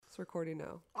It's recording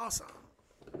now. Awesome.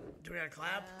 Do we got a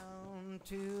clap? Down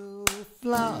to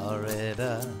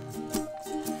Florida,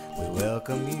 we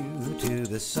welcome you to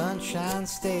the Sunshine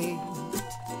State.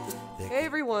 Hey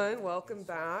everyone, welcome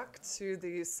back to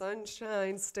the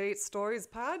Sunshine State Stories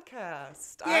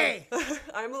podcast. Yay!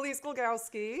 I'm Elise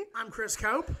Glogowski, I'm Chris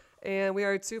Cope. and we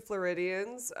are two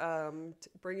Floridians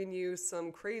bringing you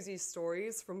some crazy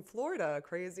stories from Florida,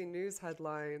 crazy news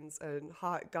headlines and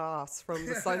hot goss from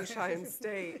the Sunshine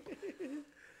State.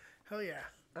 Hell yeah.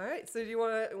 All right, so do you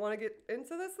want to get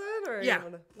into this then, or Yeah. you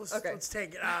wanna... Let's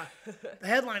take it. The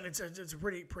headline, it's a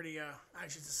pretty,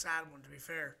 actually it's a sad one to be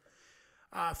fair.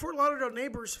 Fort Lauderdale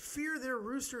neighbors fear their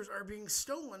roosters are being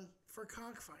stolen for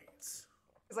cockfights.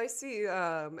 Because I see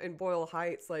in Boyle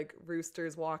Heights, like,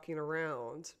 roosters walking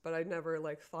around, but I never,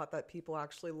 like, thought that people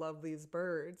actually love these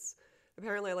birds.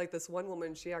 Apparently, like, this one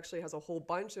woman, she actually has a whole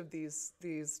bunch of these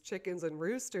chickens and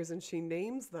roosters, and she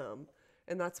names them.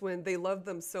 And that's when they love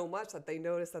them so much that they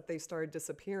noticed that they started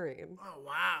disappearing. Oh,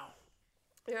 wow.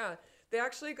 Yeah. They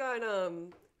actually got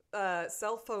a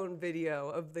cell phone video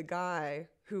of the guy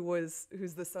who's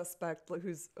the suspect,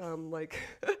 who's, like,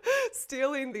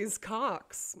 stealing these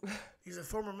cocks. He's a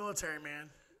former military man.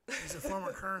 He's a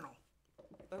former colonel.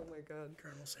 Oh, my God.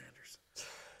 Colonel Sanders.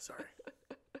 Sorry.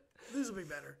 These will be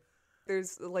better.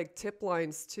 There's, like, tip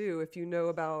lines, too, if you know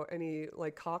about any,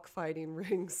 like, cockfighting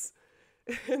rings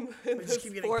in this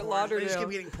Fort Lauderdale. They just keep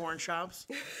getting porn shops.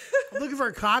 I'm looking for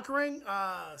a cock ring?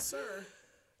 Sir.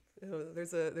 You know,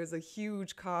 there's a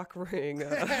huge cock ring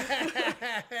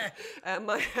at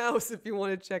my house if you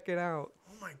want to check it out.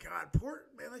 Oh, my God.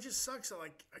 Man, that just sucks.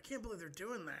 Like, I can't believe they're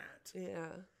doing that. Yeah.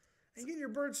 And getting your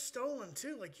birds stolen,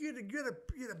 too. Like, you had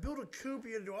to build a coop.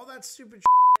 You had to do all that stupid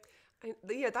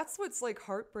Yeah, that's what's, like,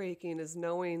 heartbreaking is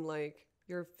knowing, like,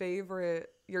 your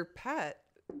pet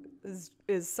is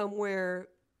somewhere,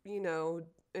 you know,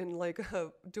 in, like,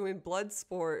 doing blood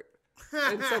sport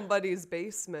in somebody's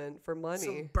basement for money.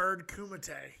 Some bird kumite.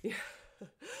 Yeah.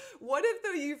 What if,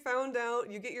 though, you found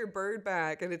out you get your bird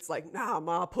back and it's like, nah,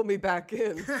 Ma, put me back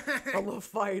in. I'm a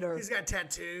fighter. He's got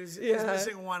tattoos. Yeah. He's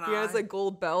missing one eye. He has a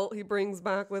gold belt he brings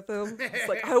back with him. It's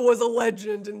like, I was a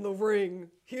legend in the ring.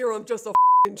 Here I'm just a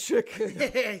f***ing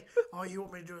chicken. All you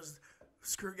want me to do is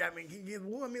screw. I mean,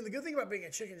 the good thing about being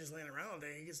a chicken just laying around all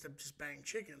day, he gets to just bang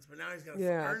chickens. But now he's got to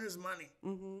earn his money.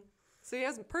 Mm-hmm. So he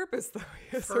has a purpose,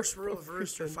 though. First rule of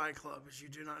Rooster Fight Club is you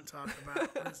do not talk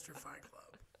about Rooster Fight Club.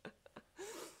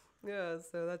 Yeah,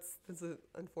 so that's an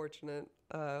unfortunate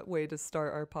way to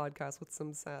start our podcast with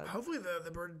some sad. Hopefully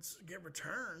the birds get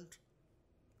returned.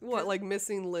 What, like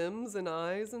missing limbs and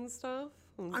eyes and stuff?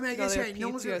 I mean, I guess no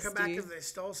one's gonna come back if they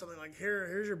stole something. Like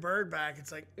here's your bird back.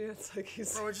 It's like it's like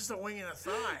it's just a wing and a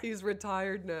thigh. He's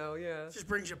retired now. Yeah, it just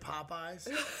brings you Popeyes.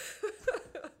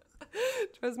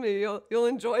 Trust me, you'll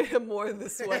enjoy him more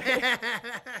this way.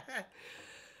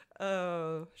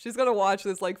 She's gonna watch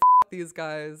this like these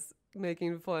guys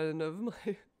making fun of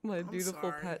my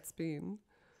beautiful pets being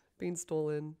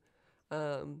stolen.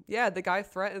 Yeah, the guy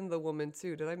threatened the woman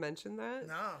too. Did I mention that?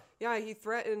 No. Yeah, he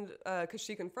threatened because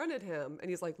she confronted him, and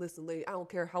he's like, "Listen, lady, I don't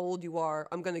care how old you are.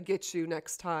 I'm gonna get you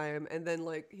next time." And then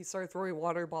like he started throwing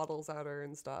water bottles at her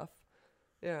and stuff.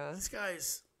 Yeah. This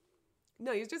guy's.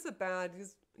 No, he's just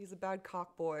he's a bad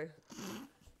cock boy.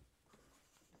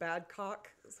 Bad cock.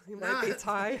 He might be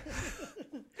Thai.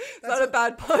 It's not a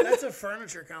bad pun. That's a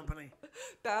furniture company.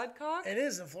 Bad cock? It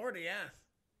is in Florida, yeah.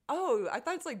 Oh, I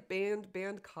thought it's like band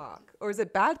cock. Or is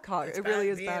it bad cock? It really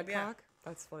is bad yeah. cock?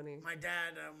 That's funny. My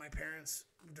dad, my parents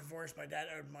divorced. My dad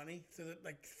owed money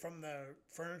from the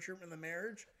furniture in the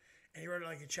marriage. And he wrote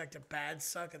like a check to bad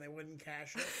suck and they wouldn't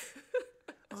cash it.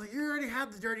 I was like, you already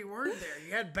had the dirty word there.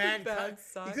 You had bad cock.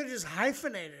 Suck. You could have just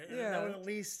hyphenated it. Yeah. And that would at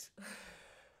least...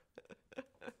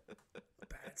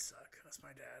 Bad suck. That's my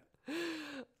dad.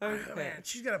 Okay. Oh, man,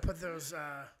 she's got to put those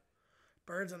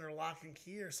birds under lock and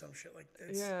key or some shit like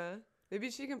this. Yeah. Maybe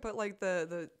she can put like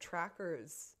the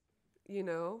trackers, you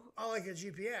know? Oh, like a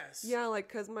GPS. Yeah, like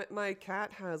because my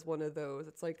cat has one of those.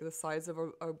 It's like the size of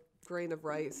a grain of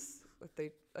rice.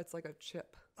 It's like a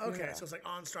chip. Okay, Yeah. so it's like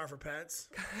OnStar for pets.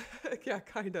 Yeah,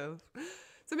 kind of.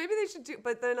 So maybe they should do,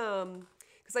 but then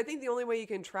because I think the only way you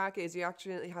can track it is you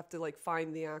actually have to like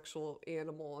find the actual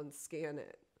animal and scan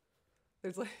it.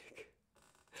 There's like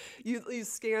you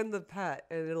scan the pet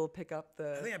and it'll pick up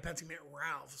the. I think that pet's gonna be at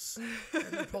Ralph's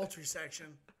in the poultry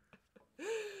section.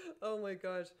 Oh my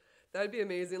gosh, that'd be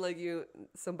amazing! Like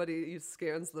somebody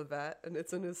scans the vet and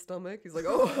it's in his stomach. He's like,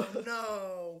 oh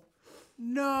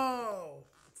no.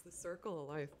 It's the circle of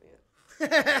life,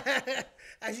 man.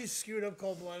 As you scoot up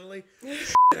cold-bloodedly,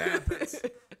 shit happens.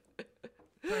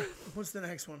 What's the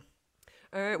next one?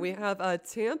 All right, we have a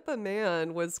Tampa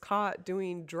man was caught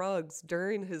doing drugs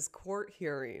during his court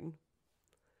hearing.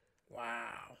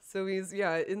 Wow. So he's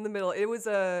in the middle.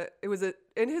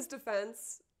 In his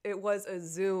defense, it was a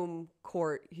Zoom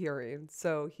court hearing.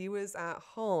 So he was at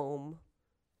home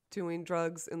doing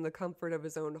drugs in the comfort of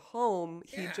his own home.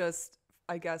 Yeah. He just,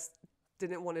 I guess,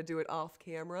 didn't want to do it off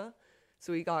camera.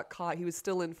 So he got caught. He was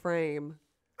still in frame.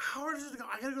 How hard is it to go?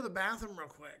 I gotta go to the bathroom real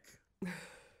quick.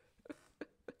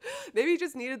 Maybe he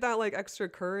just needed that like extra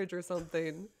courage or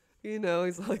something. You know,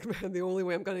 he's like, man, the only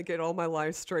way I'm gonna get all my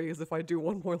lies straight is if I do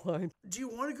one more line. Do you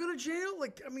want to go to jail?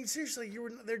 Like, I mean, seriously,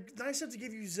 they're nice enough to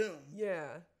give you Zoom. Yeah.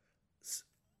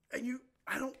 And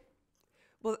I don't.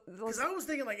 Well, Because I was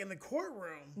thinking, like, in the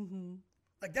courtroom,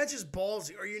 like, that's just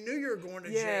ballsy. Or you knew you were going to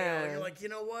jail. Yeah. And you're like, you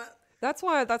know what? That's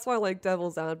why like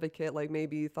devil's advocate, like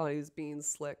maybe he thought he was being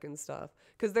slick and stuff.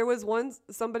 Because there was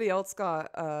somebody else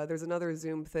got, there's another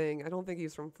Zoom thing. I don't think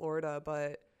he's from Florida,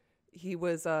 but he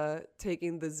was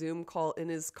taking the Zoom call in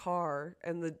his car.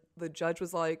 And the judge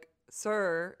was like,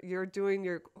 sir, you're doing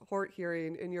your court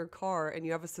hearing in your car and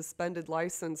you have a suspended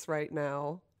license right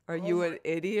now. Are you an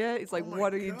idiot? He's like,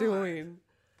 what are you doing?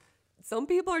 Some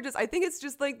people are I think it's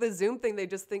just like the Zoom thing. They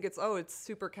just think it's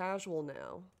super casual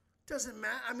now. Doesn't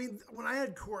matter. I mean, when I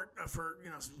had court for,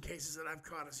 some cases that I've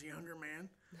caught as a younger man,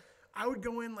 I would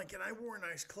go in, like, and I wore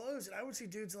nice clothes, and I would see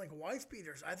dudes in, like, wife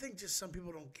beaters. I think just some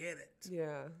people don't get it.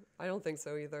 Yeah, I don't think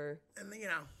so either. And,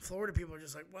 Florida people are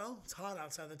just like, well, it's hot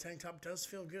outside. The tank top does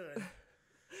feel good.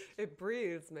 It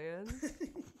breathes, man.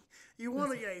 You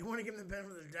want to give them the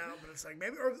benefit of the doubt, but it's like,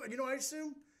 maybe, or, I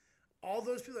assume all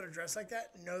those people that are dressed like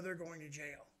that know they're going to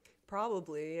jail.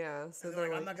 Probably, yeah. So they're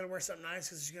like, I'm not going to wear something nice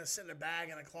because she's going to sit in a bag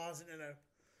in a closet in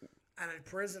a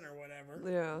prison or whatever.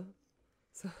 Yeah.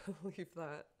 So leave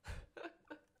that.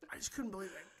 I just couldn't believe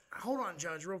it. Hold on,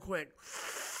 Judge, real quick.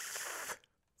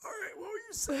 All right, what were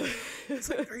you saying? It's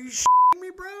like, are you shitting me,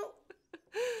 bro?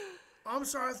 I'm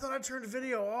sorry, I thought I turned the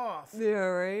video off. Yeah,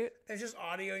 right? It's just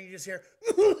audio and you just hear,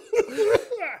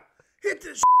 hit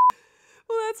this.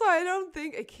 Well, that's why I don't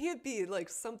think it can't be like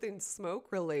something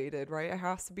smoke related, right? It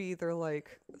has to be either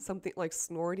like something like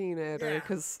snorting it, or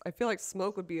because I feel like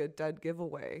smoke would be a dead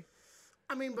giveaway.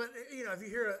 I mean, but if you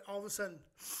hear it all of a sudden,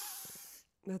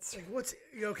 that's like,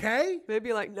 you okay?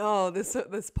 Maybe like, no, this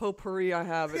potpourri I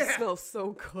have, it smells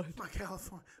so good.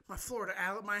 My Florida,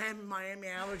 Miami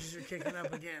allergies are kicking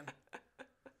up again.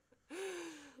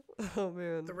 Oh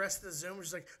man. The rest of the Zoom was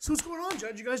just like, so what's going on,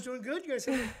 Judge? You guys doing good? You guys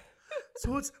have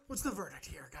So what's the verdict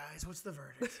here, guys? What's the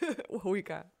verdict? What we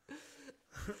got?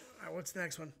 All right, what's the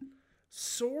next one?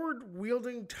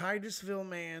 Sword-wielding Titusville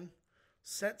man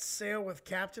sets sail with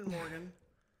Captain Morgan.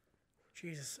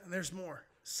 Jesus, and there's more.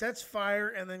 Sets fire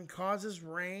and then causes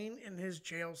rain in his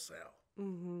jail cell.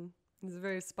 Mm-hmm. It's a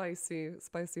very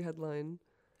spicy headline.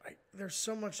 There's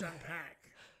so much to unpack.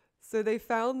 So they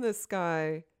found this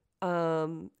guy,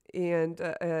 and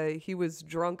he was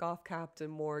drunk off Captain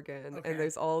Morgan, and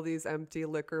there's all these empty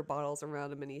liquor bottles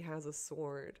around him, and he has a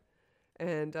sword.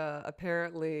 And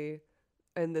apparently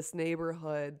in this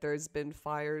neighborhood, there's been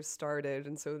fires started,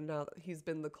 and so now he's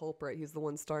been the culprit. He's the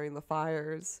one starting the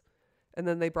fires. And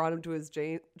then they brought him to his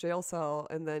jail cell,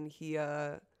 and then he...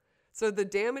 So the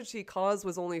damage he caused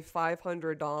was only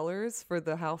 $500 for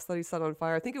the house that he set on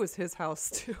fire. I think it was his house,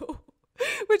 too.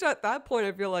 Which at that point,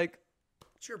 I feel like,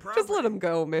 it's your property. Just let him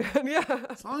go, man. Yeah.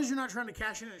 As long as you're not trying to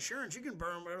cash in insurance, you can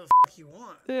burn whatever the fuck you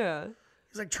want. Yeah.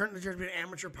 He's like turning to be an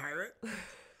amateur pirate.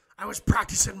 I was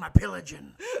practicing my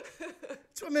pillaging.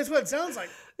 That's what it sounds like.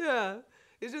 Yeah.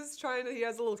 He's just trying to, he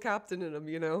has a little captain in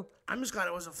him, I'm just glad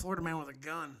it was a Florida man with a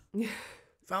gun. Yeah.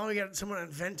 Finally got someone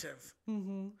inventive.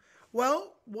 Mm-hmm.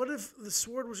 Well, what if the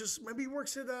sword was just, maybe he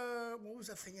works at, what was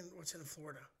that thing what's in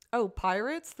Florida? Oh,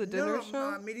 Pirates? The dinner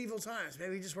show? Medieval Times.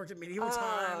 Maybe he just worked at Medieval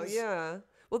Times. Oh, yeah.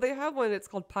 Well, they have one, it's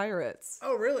called Pirates.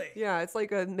 Oh, really? Yeah, it's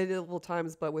like a Medieval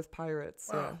Times, but with pirates.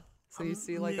 Wow. Yeah. So you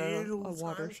see like a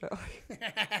water show.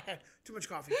 Too much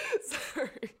coffee.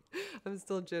 Sorry. I'm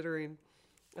still jittering.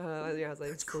 As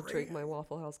I still drink my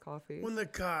Waffle House coffee. When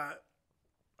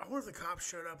I wonder if the cops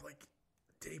showed up, like,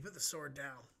 did he put the sword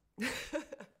down?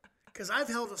 Because I've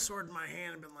held a sword in my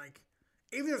hand and been like,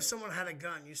 even if someone had a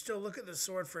gun, you still look at the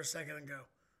sword for a second and go,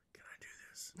 can I do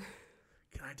this?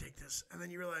 Can I take this? And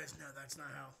then you realize, no, that's not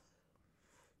how.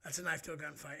 That's a knife to a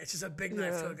gunfight. It's just a big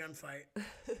knife to a gunfight.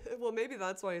 Well, maybe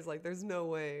that's why he's like, there's no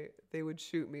way they would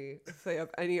shoot me if they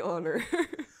have any honor.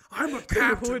 I'm a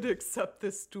captain. They would accept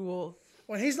this duel.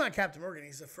 Well, he's not Captain Morgan.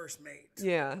 He's the first mate.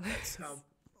 Yeah. That's how.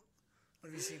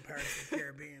 Have you seen Pirates of the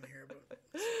Caribbean here? But.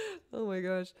 Oh my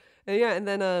gosh. And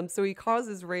then so he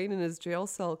causes rain in his jail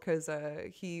cell because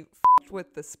he f***ed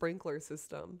with the sprinkler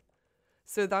system.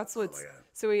 So that's Oh what's. my God.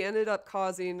 So he ended up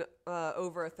causing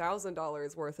over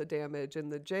 $1,000 worth of damage in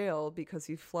the jail because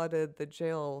he flooded the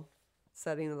jail,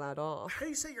 setting that off. How do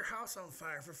you set your house on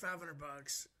fire for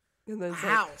 $500? And then A it's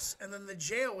like, house, and then the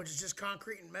jail, which is just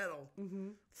concrete and metal,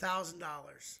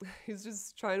 $1,000. he's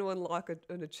just trying to unlock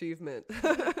an achievement.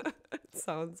 It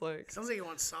sounds like Sounds like he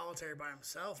wants solitary by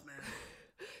himself, man.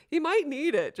 he might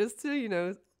need it just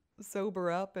to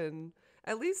sober up and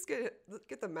at least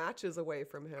get the matches away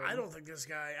from him. I don't think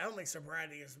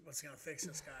sobriety is what's going to fix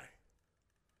this guy.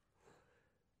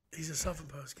 He's a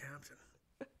self-imposed captain.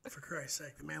 For Christ's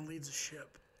sake, the man leads a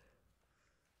ship.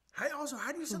 How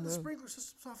do you set the sprinkler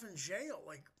systems off in jail?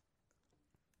 Like,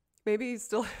 maybe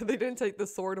they didn't take the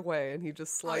sword away and he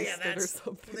just sliced it or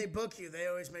something. When they book you, they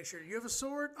always make sure you have a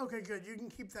sword. Okay, good, you can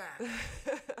keep that.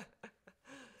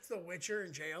 It's the Witcher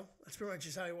in jail. That's pretty much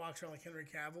just how he walks around like Henry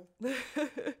Cavill.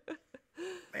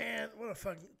 Man, what a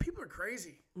fucking people are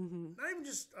crazy. Not even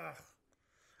just.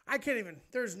 I can't even.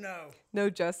 There's no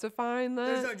justifying that.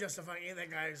 There's no justifying any of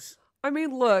that guy's. I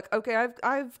mean, look, okay,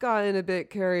 I've gotten a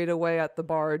bit carried away at the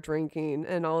bar drinking,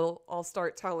 and I'll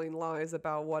start telling lies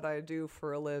about what I do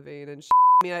for a living and shit.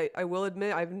 I mean, I will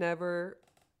admit I've never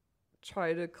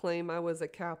tried to claim I was a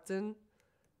captain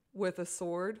with a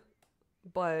sword,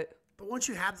 but once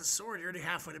you have the sword, you're already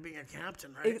halfway to being a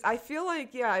captain, right? I feel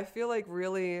like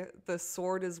really the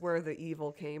sword is where the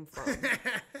evil came from.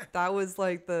 That was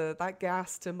like that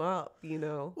gassed him up,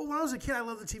 Well, when I was a kid, I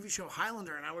loved the TV show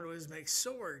Highlander, and I would always make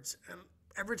swords. And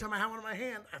every time I had one in my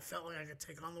hand, I felt like I could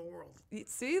take on the world.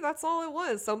 See, that's all it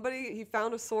was. He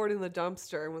found a sword in the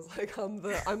dumpster and was like, I'm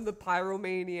the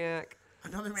pyromaniac.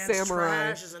 Another man's samurai.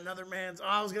 Trash is another man's. Oh,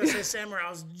 I was gonna say samurai. I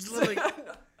was literally.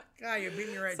 God, you're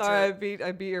beating me right. Sorry,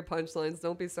 I beat your punchlines.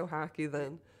 Don't be so hacky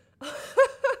then. You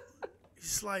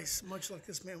slice, much like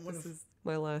this man would have. This is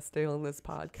my last day on this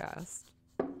podcast.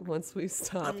 Once we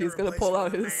stop, I'm he's gonna pull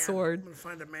out his man. sword. I'm gonna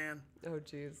find a man. Oh,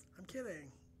 jeez. I'm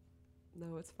kidding.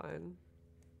 No, it's fine.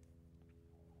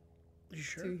 You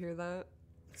sure? Do you hear that?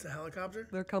 It's a helicopter?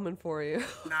 They're coming for you.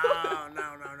 No.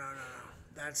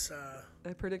 That's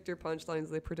I predict your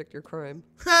punchlines. They predict your crime.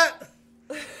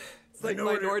 It's like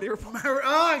Minority Report.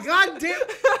 Oh, God damn.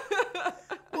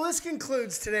 Well, this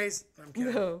concludes today's. I'm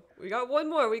kidding. No, we got one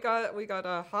more. We got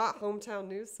a hot hometown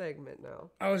news segment now.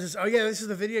 This is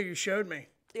the video you showed me.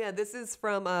 Yeah, this is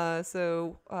from hot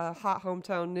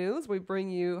hometown news. We bring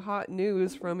you hot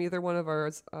news from either one of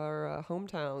our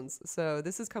hometowns. So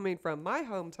this is coming from my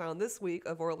hometown this week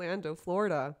of Orlando,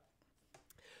 Florida.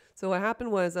 So what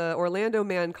happened was Orlando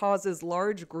man causes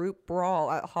large group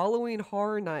brawl at Halloween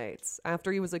Horror Nights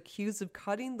after he was accused of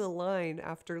cutting the line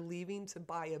after leaving to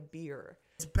buy a beer.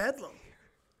 It's bedlam,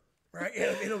 right?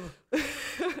 Yeah,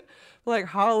 like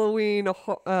Halloween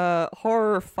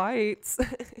horror fights.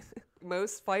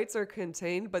 Most fights are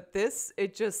contained, but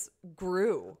it just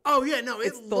grew. Oh yeah, no,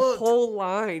 it's the whole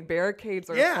line.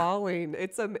 Barricades are falling.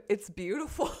 It's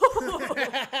beautiful.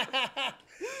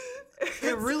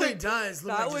 It really does.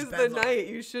 Look that like was just the bedlam. night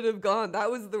you should have gone. That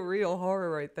was the real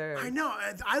horror right there. I know.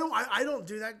 I don't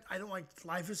do that. I don't like.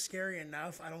 Life is scary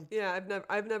enough. I don't. Yeah,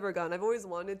 I've never gone. I've always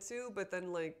wanted to, but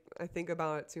then like I think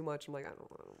about it too much. I'm like I don't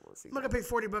want to see. I'm not gonna pay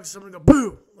 $40 for someone to go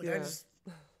boo. Like Yeah.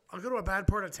 I'll go to a bad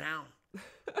part of town.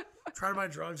 Try to buy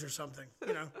drugs or something.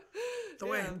 The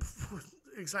way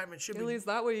excitement should At be. least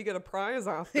that way you get a prize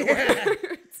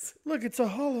afterwards. Look, it's a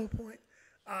hollow point.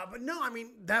 But no, I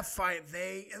mean, that fight,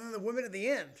 and then the women at the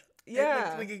end.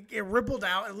 Yeah. It rippled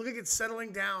out. It looked like it's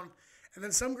settling down. And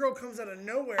then some girl comes out of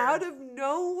nowhere. Out of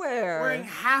nowhere. Wearing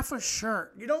half a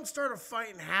shirt. You don't start a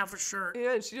fight in half a shirt.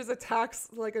 Yeah, and she just attacks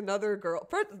like another girl.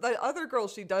 The other girl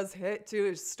she does hit too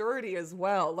is sturdy as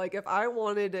well. Like if I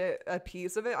wanted a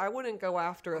piece of it, I wouldn't go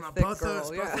after a thick girl.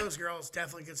 Both those girls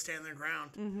definitely could stand their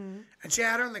ground. Mm-hmm. And she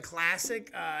had her in the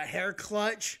classic hair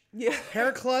clutch. Yeah.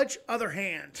 Hair clutch, other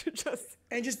hand.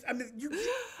 You.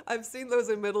 I've seen those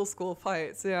in middle school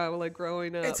fights. Yeah, like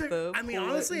growing up.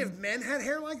 Honestly, if men had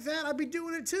hair like that, I'd be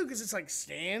doing it too. Because it's like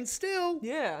stand still.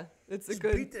 Yeah, it's just a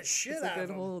good. Beat the shit out of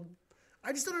them. Hold.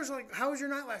 I just thought it was like, how was your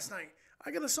night last night?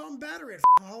 I got assault and battery at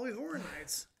Halloween Horror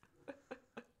Nights.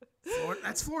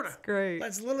 That's Florida. That's great.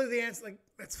 That's literally the answer. Like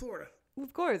that's Florida.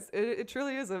 Of course, it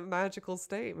truly is a magical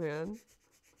state, man.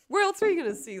 Where else are you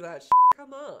gonna see that?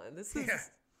 Come on, this is. Yeah.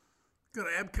 Go to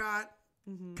Epcot.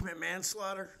 Mm-hmm. Commit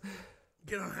manslaughter.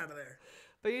 Get on out of there.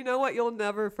 But you know what? You'll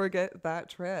never forget that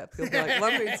trip. You'll be like,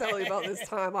 let me tell you about this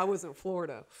time I was in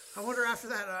Florida. I wonder after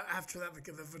that,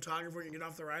 the photographer, when you get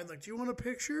off the ride, like, do you want a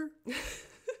picture? It's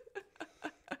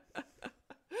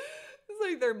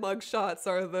like their mugshots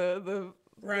are the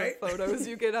Right. The photos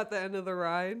you get at the end of the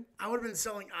ride. I would have been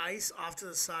selling ice off to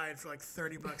the side for like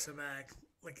 $30 a bag.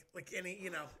 Like any,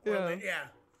 Yeah. yeah.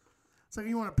 It's like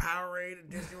you want a Powerade at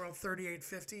Disney World,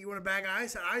 $38.50. You want a bag of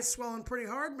ice? That ice swelling pretty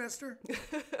hard, mister.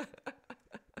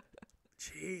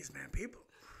 Jeez, man, people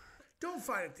don't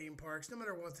fight at theme parks, no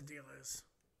matter what the deal is.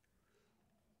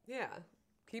 Yeah.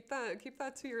 Keep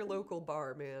that to your local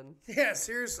bar, man. Yeah,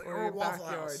 seriously, or a your Waffle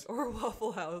backyard. House. Or a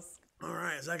Waffle House. All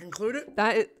right, does that conclude it?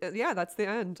 That's the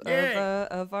end Yay.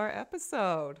 of our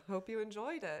episode. Hope you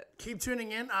enjoyed it. Keep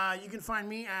tuning in. You can find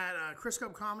me at Chris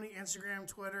Cope Comedy, Instagram,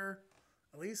 Twitter.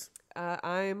 Elise?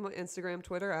 I'm Instagram,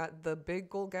 Twitter at the Big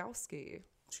Golgowski.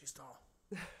 She's tall.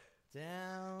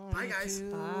 Down Bye, guys.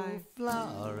 to Bye.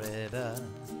 Florida,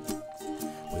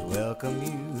 we welcome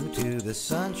you to the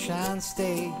Sunshine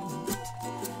State.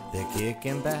 They're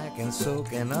kicking back and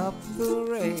soaking up the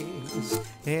rays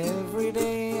every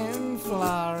day in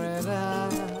Florida.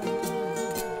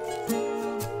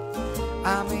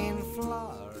 I mean,